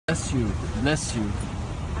Bless you. Bless you.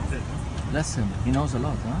 Bless him. He knows a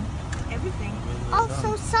lot, huh? Everything.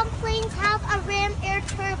 Also, some planes have a ram air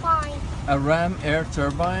turbine. A ram air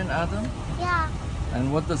turbine, Adam? Yeah.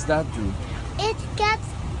 And what does that do? It gets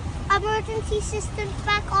emergency systems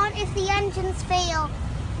back on if the engines fail.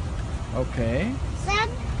 Okay. Then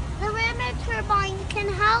the ram air turbine can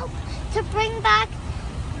help to bring back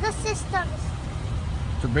the systems.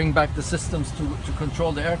 To bring back the systems to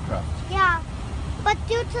control the aircraft. Yeah. But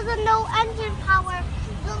due to the no engine power,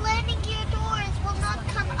 the landing gear doors will not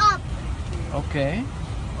come up. Okay.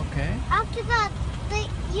 Okay. After that,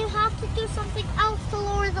 you have to do something else to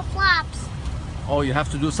lower the flaps. Oh, you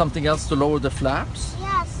have to do something else to lower the flaps?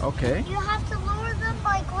 Yes. Okay. You have to lower them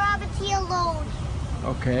by gravity alone.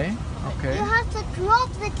 Okay. Okay. You have to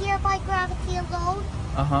drop the gear by gravity alone.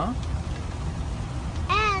 Uh-huh.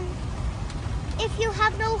 And if you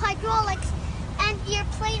have no hydraulics and your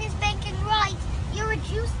plane is banking right, you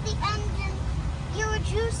reduce the engine. You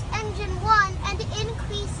reduce engine 1 and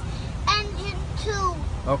increase engine 2.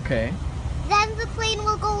 Okay. Then the plane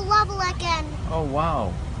will go level again. Oh,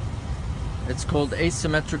 wow. It's called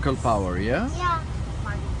asymmetrical power, yeah? Yeah.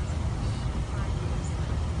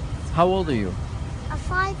 How old are you?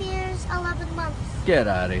 5 years, 11 months. Get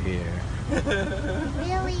out of here.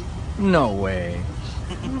 Really? No way.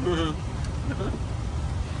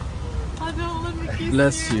 I don't let me kiss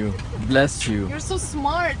Bless you. Bless you. You're so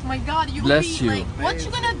smart. My God, you Bless will be you. like, what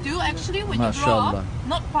you gonna do actually when Mashallah. you grow up?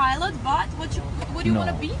 Not pilot, but what do you No.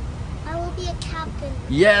 wanna be? I will be a captain,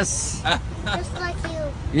 Yes. just like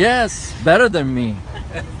you. Yes. Better than me.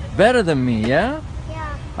 Better than me, yeah?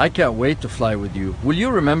 Yeah, I can't wait to fly with you. Will you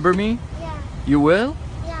remember me? yeah, You will?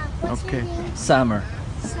 yeah. What's Okay. your name? Samar.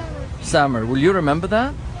 Summer. Samar, will you remember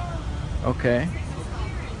that? Okay.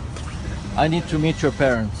 I need to meet your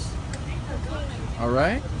parents. Okay. All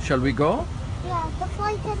right? Shall we go? Yeah, the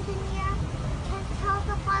flight engineer can tell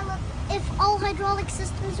the pilot if all hydraulic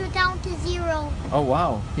systems are down to 0. Oh,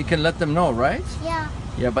 wow. He can let them know, right? Yeah,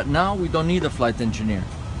 Yeah, but now we don't need a flight engineer.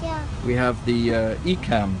 yeah. We have the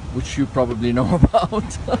ECAM, which you probably know about.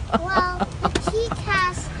 Well, the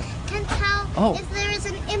TCAS can tell Oh. if there is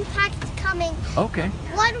an impact coming. Okay.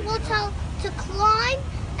 One will tell to climb,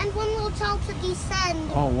 and one will tell to descend.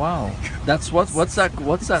 Oh, wow. That's what's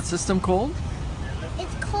that system called?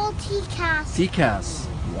 It's called TCAS. TCAS.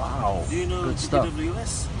 Wow. Do you know Good stuff.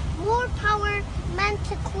 TWS? More power meant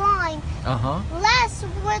to climb. Uh-huh. Less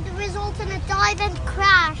would result in a dive and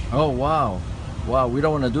crash. Oh, wow. Wow, we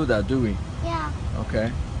don't want to do that, do we? Yeah.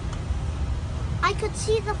 Okay. I could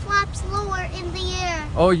see the flaps lower in the air.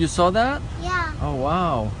 Oh, you saw that? Yeah, Oh,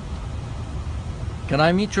 wow. Can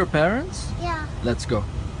I meet your parents? yeah. Let's go.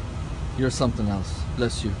 You're something else.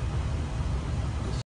 Bless you.